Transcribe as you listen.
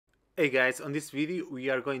Hey guys, on this video we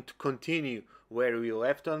are going to continue where we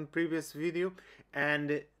left on previous video,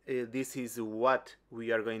 and this is what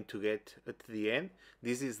we are going to get at the end.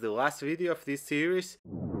 This is the last video of this series.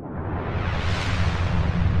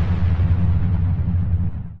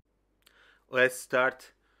 Let's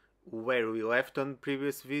start where we left on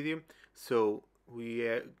previous video. So we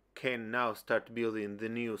can now start building the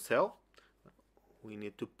new cell. We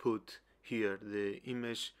need to put here the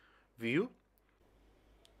image view.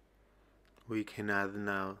 We can add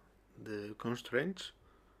now the constraints.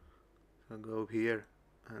 So go here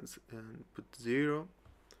and put 0,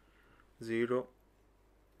 0,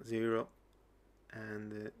 0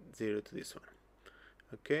 and 0 to this one.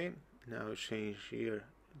 Okay, now change here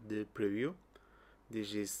the preview.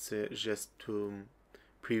 This is just to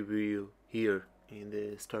preview here in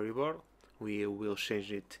the storyboard. We will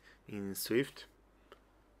change it in Swift,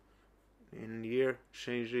 and here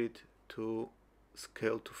change it to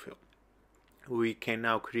scale to fill. We can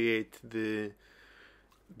now create the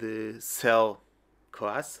cell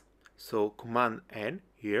class. So Command N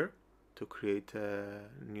here to create a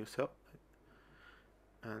new cell,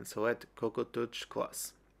 and select Cocoa Touch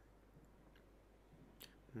class.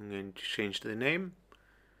 I'm going to change the name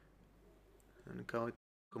and call it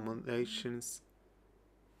Accommodations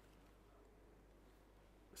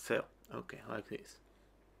Cell. Okay, like this.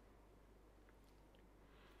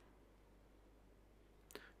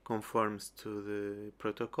 Conforms to the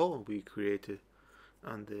protocol we created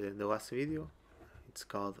on the last video. It's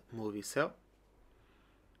called movie cell,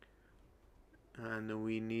 and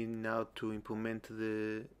we need now to implement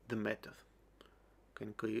the method.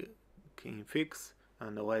 Can click in fix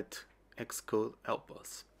and let Xcode help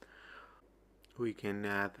us. We can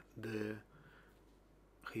add the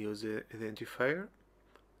reuse identifier.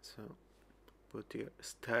 So put here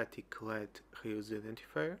static let reuse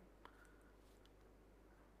identifier,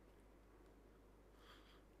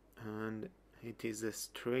 and it is a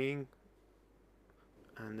string,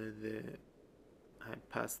 and I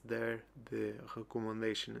passed there the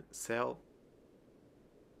recommendation cell.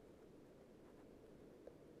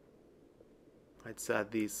 Let's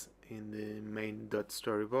add this in the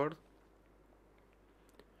main.storyboard.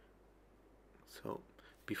 So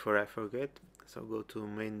before I forget, so go to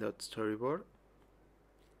main.storyboard,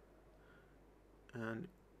 and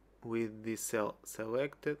with this cell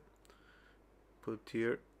selected, put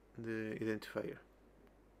here the identifier.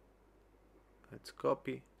 Let's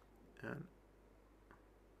copy and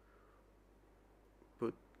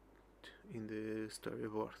put in the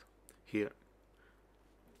storyboard here.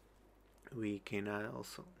 We can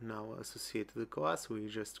also now associate the class we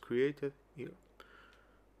just created here.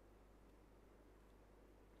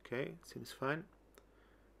 Okay, seems fine.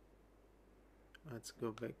 Let's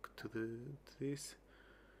go back to this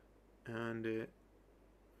and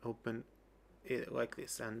open it like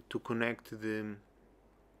this, and to connect the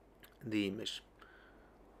image,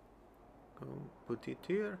 go put it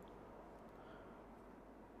here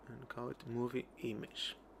and call it movie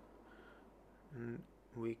image, and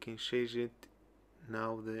we can change it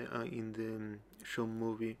now in the show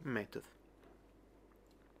movie method.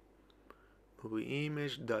 Movie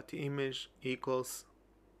image dot image equals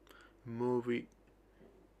movie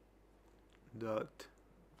dot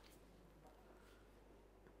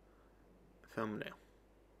thumbnail.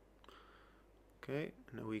 Okay,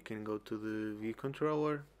 now we can go to the view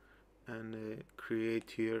controller and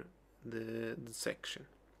create here the section.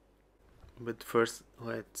 But first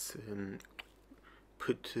let's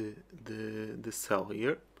put the cell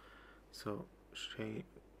here. So change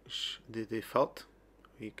the default.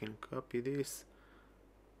 We can copy this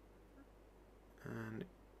and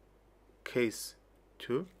case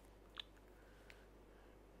 2.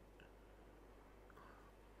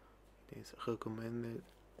 It is recommended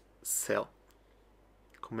cell,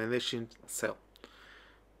 recommendation cell,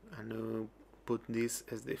 and put this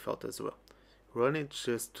as default as well. Run it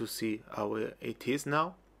just to see how it is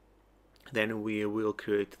now. Then we will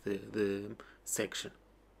create the section.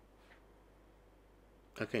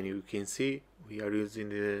 Okay, you can see we are using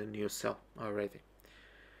the new cell already.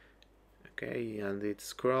 Okay, and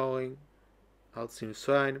it's scrolling. All seems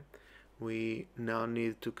fine. We now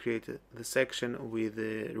need to create the section with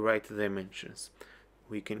the right dimensions.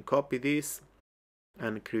 We can copy this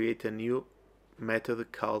and create a new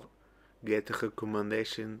method called get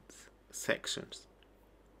recommendations sections.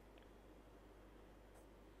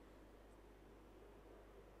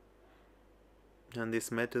 And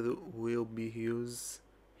this method will be used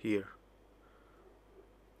here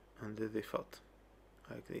on the default,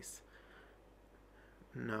 like this.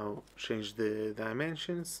 Now change the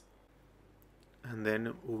dimensions, and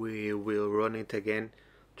then we will run it again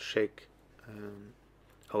check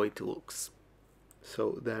how it looks.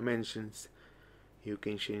 So dimensions, you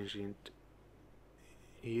can change it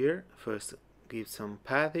here. First give some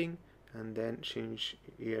padding and then change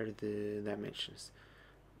here the dimensions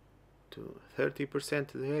to 30%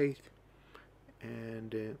 the height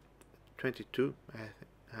and 22.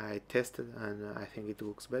 I tested and I think it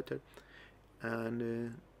looks better,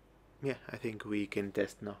 and yeah, I think we can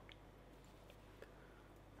test now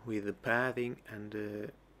with the padding and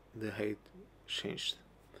the height changed.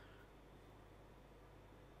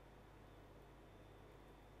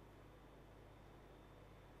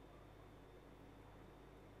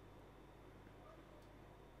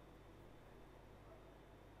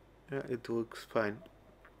 Yeah, it looks fine.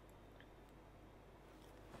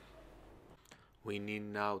 We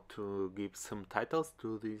need now to give some titles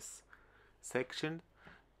to this section.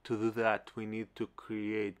 To do that, we need to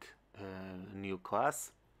create a new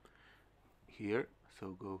class here.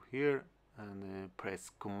 So go here and press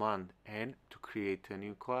Command N to create a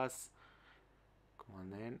new class.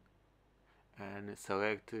 Command N and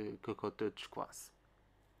select CocoaTouch class.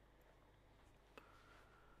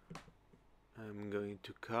 I'm going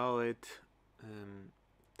to call it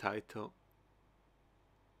title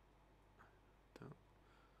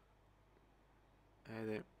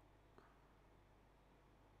header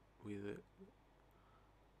with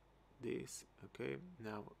this. Okay,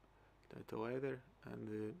 now title header, and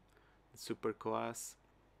the super class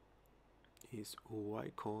is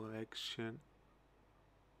UI collection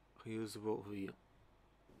reusable view.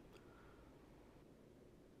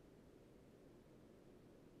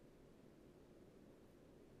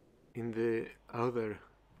 In the other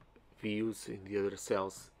views, in the other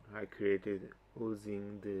cells I created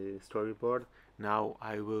using the storyboard, now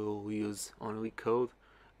I will use only code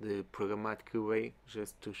the programmatic way,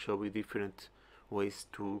 just to show you different ways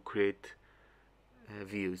to create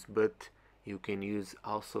views, but you can use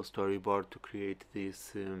also storyboard to create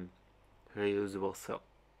this reusable cell.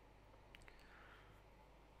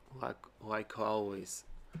 Like always,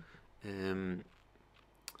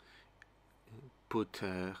 put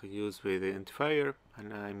reuse with identifier,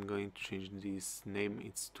 and I'm going to change this name,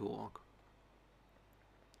 it's too long.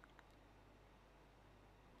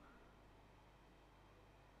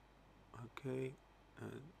 Okay,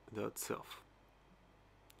 dot self.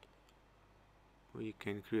 We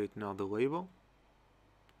can create now the label.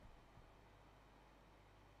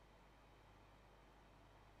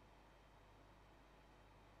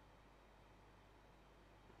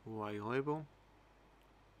 Y label.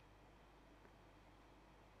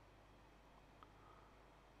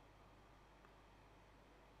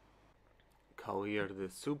 Call here the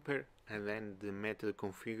super, and then the method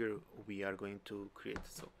configure we are going to create.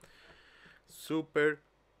 So super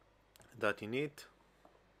dot init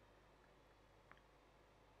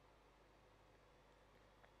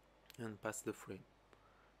and pass the frame.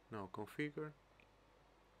 Now configure.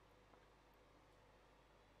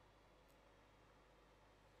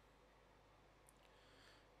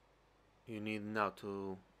 You need now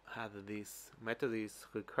to have this method is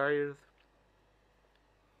required.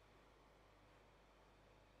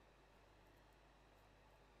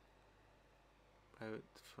 Private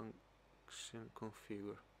function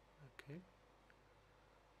configure. Okay.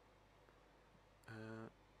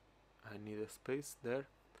 I need a space there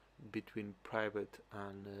between private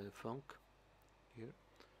and func here,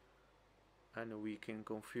 and we can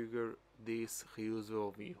configure this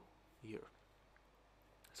reusable view here.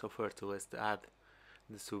 So first let's add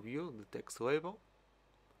the subview, the text label,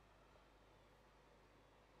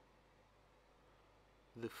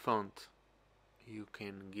 the font. You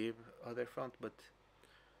can give other font, but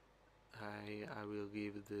I will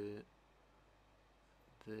give the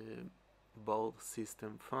bold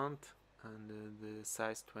system font and the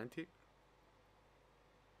size 20.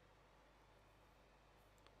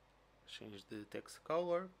 Change the text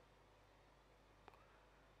color.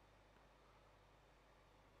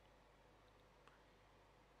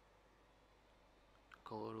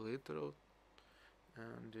 Color literal,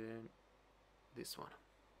 and this one.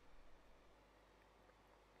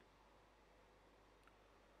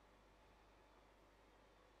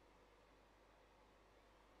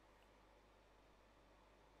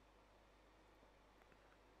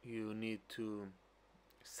 You need to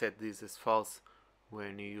set this as false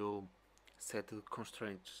when you set the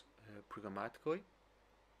constraints programmatically,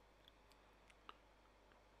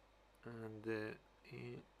 and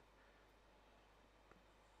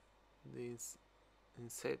these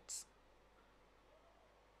insets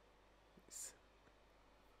is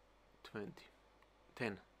 20,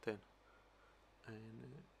 10, and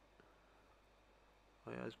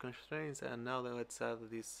layout constraints, and now let's add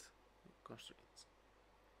these constraints.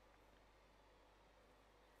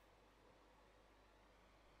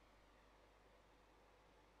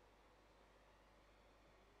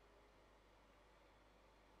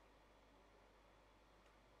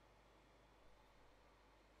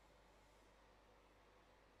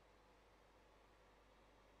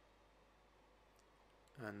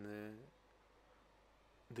 And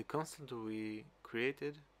the constant we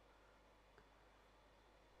created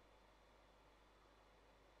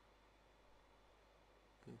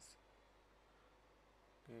is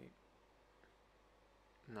okay.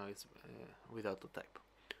 Now it's without the type.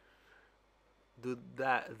 Do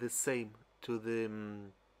that the same to the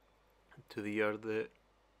other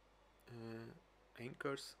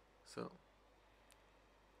anchors. So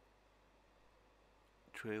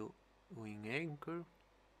trailing anchor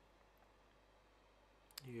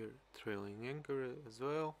here, trailing anchor as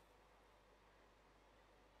well.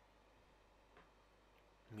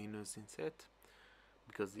 Minus inset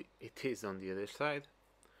because it is on the other side.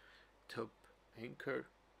 Top anchor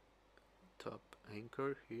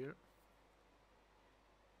here.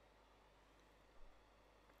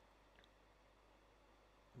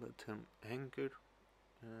 Bottom anchor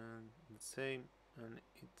and the same, and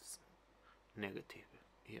it's negative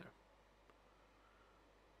here.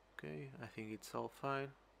 Okay, I think it's all fine.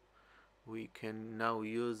 We can now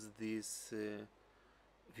use this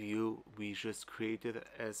view we just created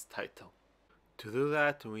as title. To do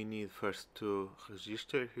that, we need first to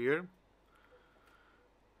register here.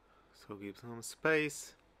 So give some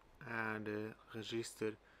space and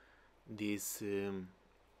register this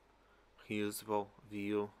reusable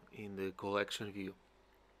view in the collection view.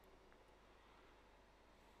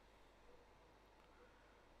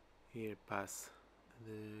 Here pass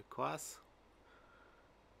the class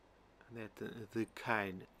that the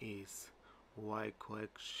kind is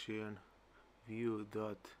UICollectionView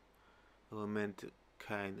dot element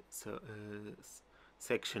kind, so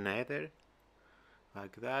section header,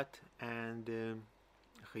 like that, and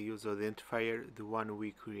reuse identifier, the one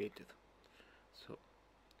we created. So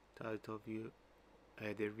title view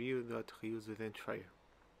header view dot reuse identifier.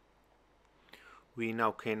 We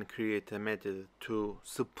now can create a method to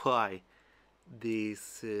supply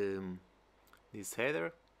this this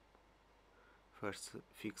header. First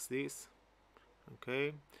fix this.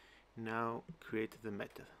 Okay, now create the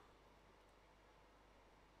method.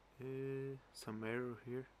 Some error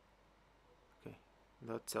here. Okay,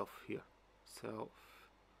 dot self here, self,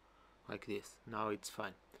 like this. Now it's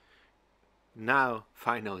fine. Now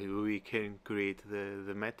finally we can create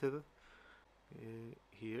the method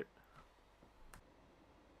here.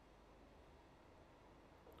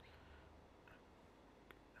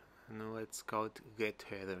 Now let's call it get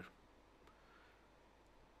header.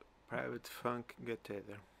 Private func get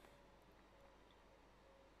header.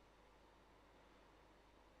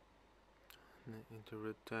 Into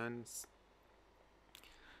returns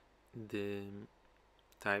the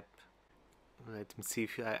type. Let me see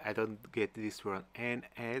if I don't get this wrong.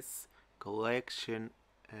 NS collection.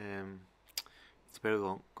 It's very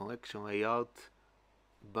long. Collection layout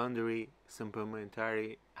boundary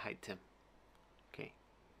supplementary item. Okay.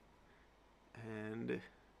 And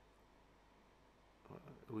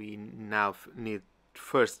we now need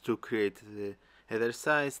first to create the header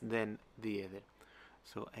size, then the header.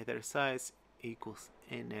 So header size equals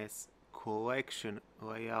NS collection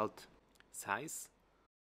layout size.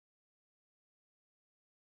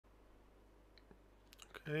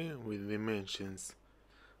 Okay, with dimensions,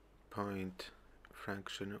 point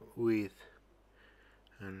function width,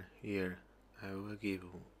 and here I will give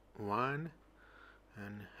 1,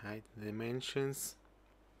 and height dimensions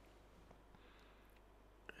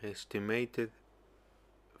estimated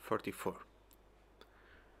 44.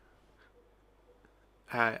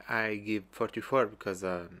 I give 44 because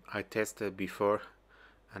I tested before,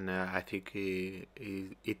 and I think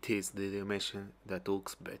it is the dimension that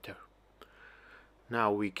looks better.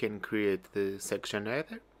 Now we can create the section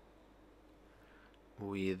header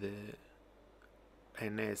with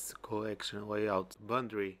NS collection layout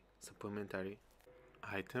boundary supplementary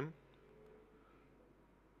item,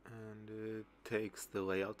 and takes the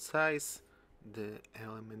layout size, the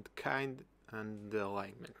element kind, and the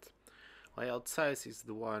alignment. Layout size is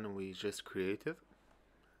the one we just created,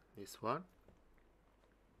 this one,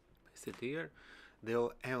 paste it here.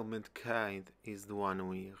 The element kind is the one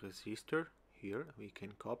we register here, we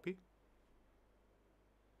can copy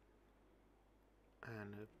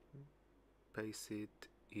and paste it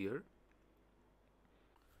here,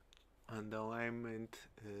 and the alignment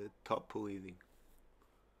top leading,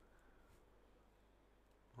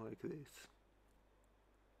 like this.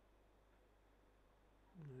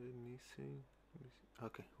 missing.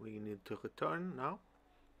 Okay, we need to return now.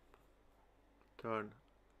 Return,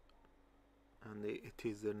 and it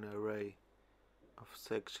is an array of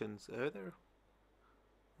sections either,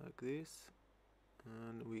 like this,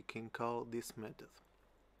 and we can call this method.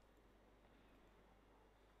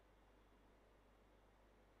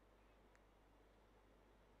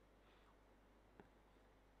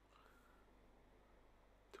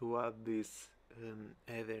 To add this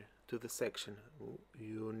header to the section,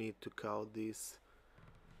 you need to call this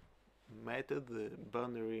method, the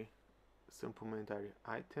boundary supplementary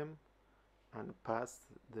item, and pass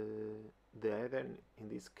the header. In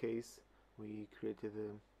this case, we created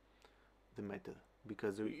the method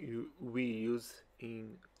because we use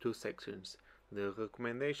in two sections, the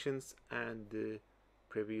recommendations and the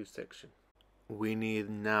preview section. We need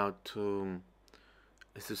now to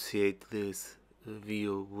associate this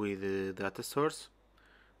view with the data source.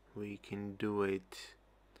 We can do it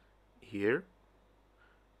here.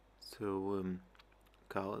 So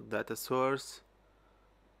call data source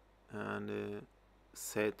and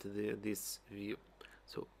set this view.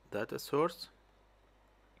 So data source,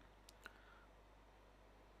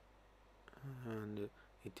 and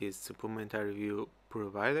it is supplementary view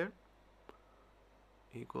provider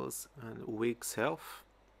equals and weak self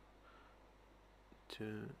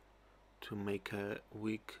to make a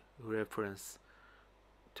weak reference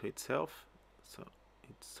to itself. So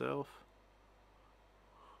itself,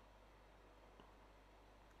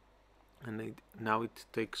 and now it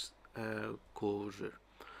takes a closure.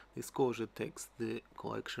 This closure takes the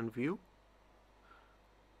collection view.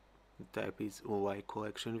 The type is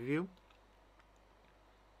UICollectionView.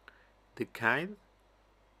 The kind,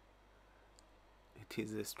 it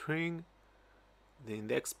is a string. The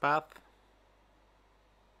index path,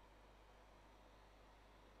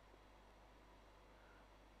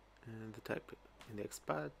 and the type index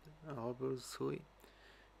path, obviously,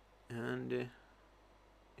 and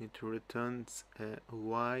it returns a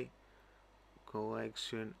UI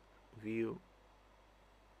collection view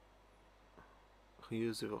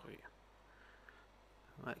reusable here,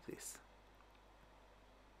 like this.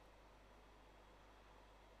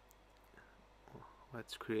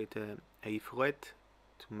 Let's create a if let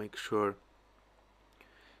to make sure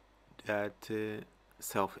that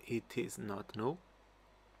self it is not null.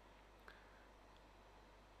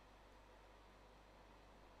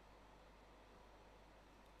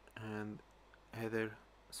 And header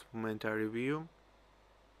supplementary view,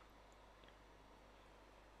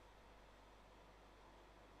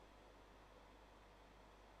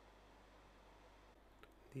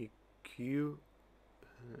 the Q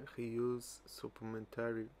reuse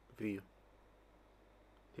supplementary view,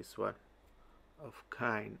 this one of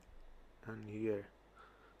kind, and here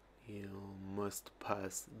you must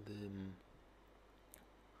pass the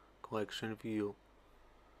collection view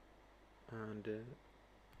and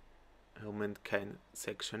element kind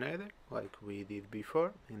section header, like we did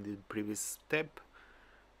before in the previous step.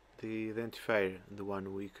 The identifier, the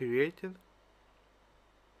one we created,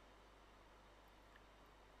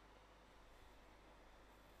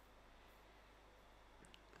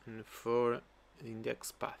 and for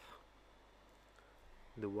index path,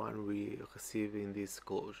 the one we receive in this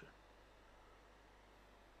closure.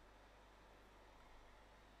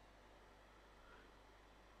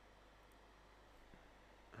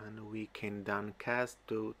 And we can downcast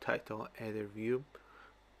to title header view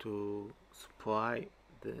to supply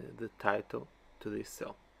the title to this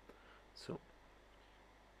cell. So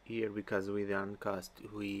here, because we downcast,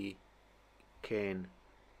 we can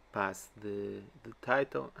pass the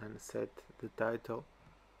title and set the title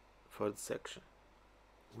for the section.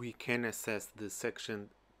 We can access the section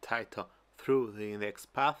title through the index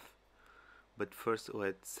path, but first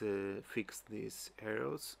let's fix these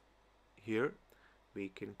arrows here. We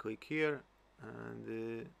can click here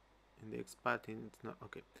and index path, and it's not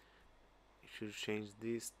okay. You should change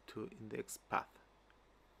this to index path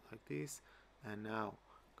like this, and now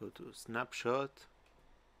go to snapshot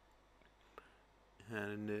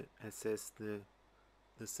and access the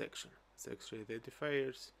section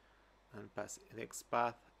identifiers and pass index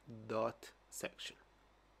path dot section.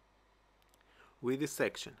 With this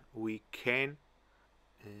section we can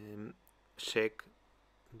check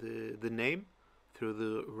the name through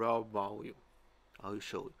the raw value. I'll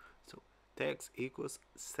show you. So text equals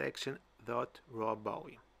section dot raw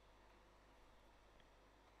value.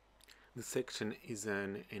 The section is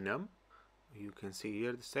an enum. You can see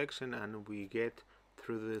here the section, and we get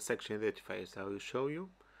through the section identifiers. I will show you.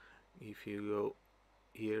 If you go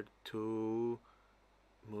here to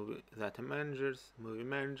movie data managers, movie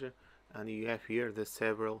manager, and you have here the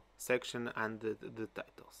several section and the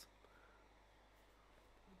titles.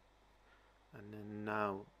 and then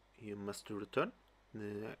now you must return.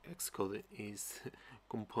 The Xcode is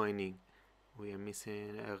complaining we are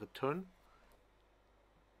missing a return.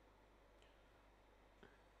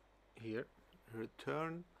 Here,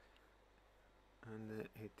 return, and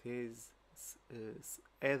it is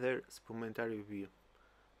either supplementary view,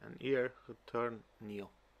 and here return nil.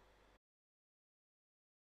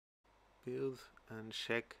 Build and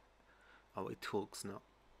check how it looks now,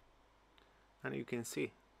 and you can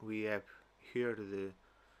see we have here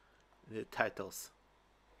the titles.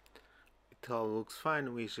 It all looks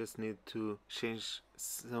fine. We just need to change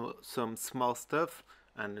some small stuff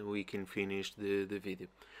and we can finish the video.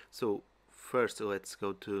 So first let's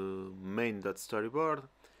go to main.storyboard,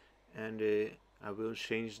 and I will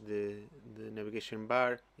change the navigation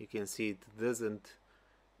bar. You can see it doesn't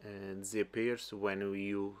disappear when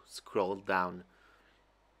you scroll down,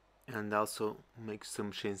 and also make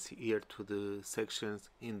some changes here to the sections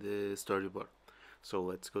in the storyboard. So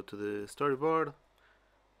let's go to the storyboard,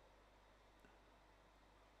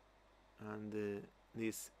 and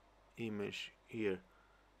this image here,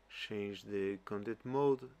 change the content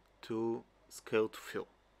mode to scale to fill.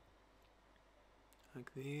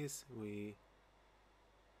 Like this, we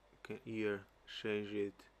can here change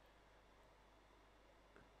it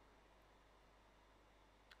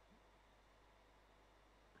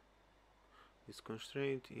this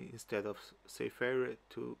constraint instead of safe area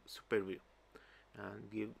to super view,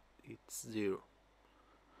 and give it 0,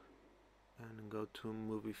 and go to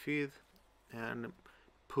movie feed and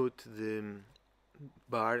put the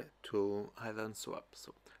bar to hide and swap.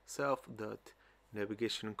 So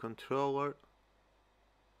self.navigation controller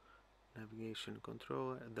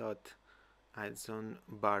dot hides on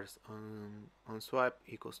bars on swipe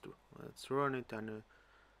equals to. Let's run it and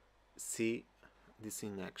see this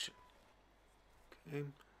in action. Okay,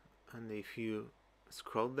 and if you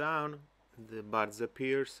scroll down, the bar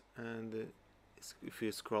disappears, and if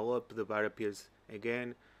you scroll up, the bar appears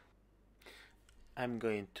again. I'm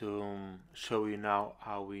going to show you now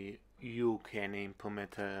how you can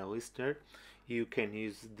implement a listener. You can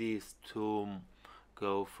use this to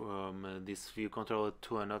go from this view controller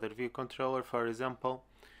to another view controller. For example,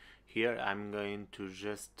 here I'm going to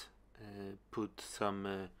just put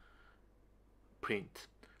some print.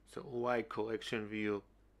 So UICollectionView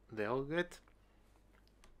delegate,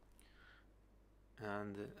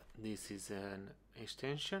 and this is an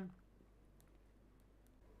extension.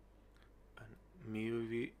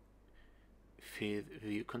 Movie feed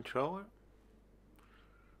view controller,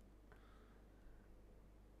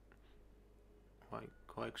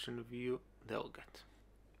 collection view delegate,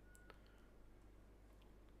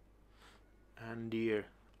 and here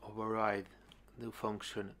override the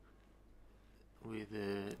function with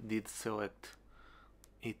did select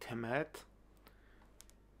item at,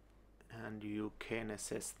 and you can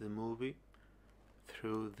access the movie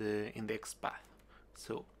through the index path.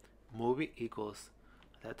 So movie equals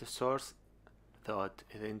data source dot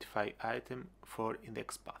identify item for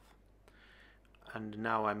index path, and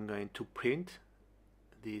now I'm going to print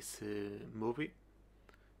this movie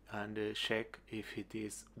and check if it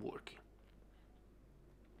is working.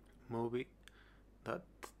 Movie dot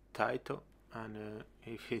title, and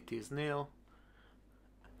if it is nil,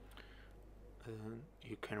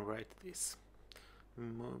 you can write this: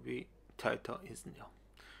 movie title is nil.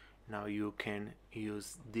 Now you can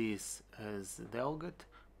use this as delegate.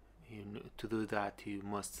 To do that, you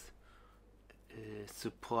must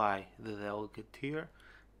supply the delegate here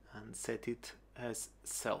and set it as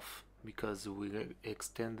self, because we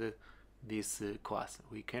extended this class.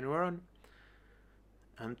 We can run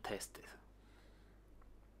and test it.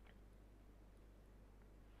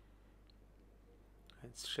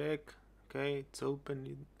 Let's check. Okay, it's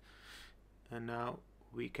open, and now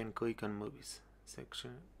we can click on movies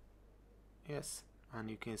section. Yes, and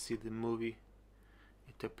you can see the movie,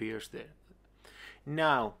 it appears there.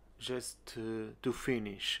 Now, just to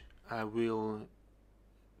finish, I will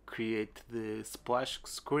create the splash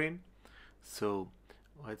screen. So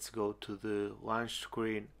let's go to the launch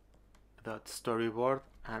screen .storyboard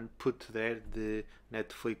and put there the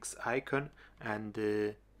Netflix icon and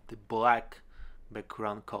the black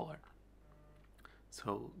background color.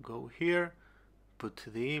 So go here, put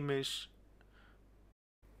the image.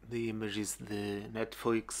 The image is the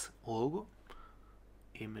Netflix logo,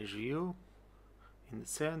 image view in the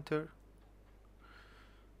center,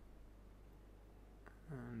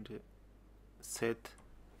 and set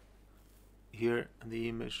here the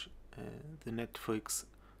image, the Netflix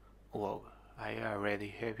logo. I already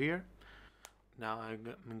have here. Now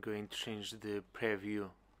I'm going to change the preview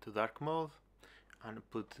to dark mode and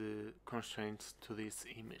put the constraints to this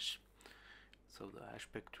image. so the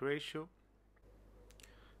aspect ratio,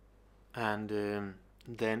 and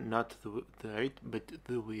then not the height but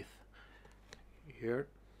the width here,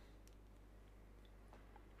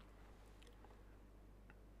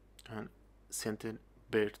 and centered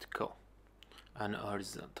vertical and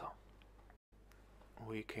horizontal.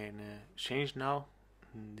 We can change now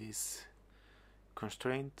these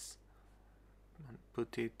constraints and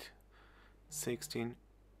put it 16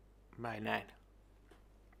 by 9.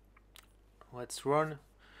 Let's run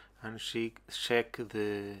and check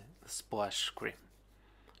the splash screen.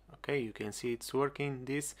 Okay, you can see it's working.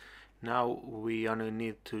 This now we only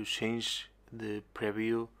need to change the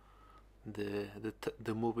preview.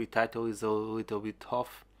 The movie title is a little bit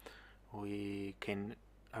off. We can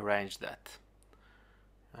arrange that,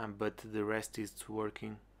 but the rest is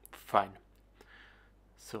working fine.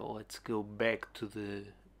 So let's go back to the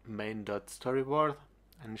main.storyboard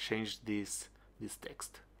and change this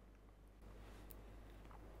text.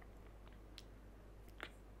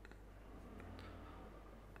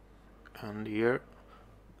 And here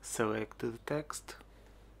select the text,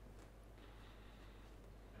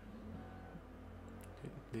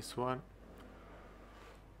 this one,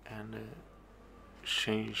 and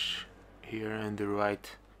change here in the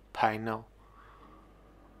right panel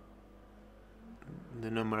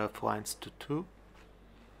the number of lines to 2,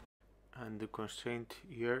 and the constraint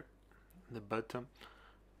here, the bottom,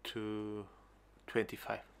 to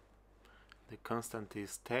 25. The constant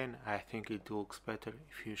is 10. I think it looks better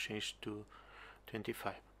if you change to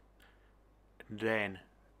 25. Then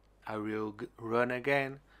I will run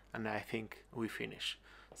again, and I think we finish.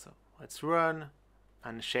 So let's run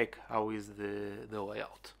and check how is the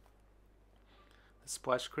layout. The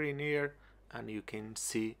splash screen here, and you can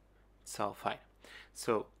see it's all fine.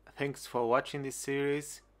 So thanks for watching this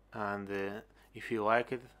series, and if you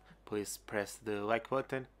like it, please press the like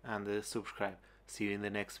button and subscribe. See you in the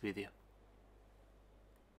next video.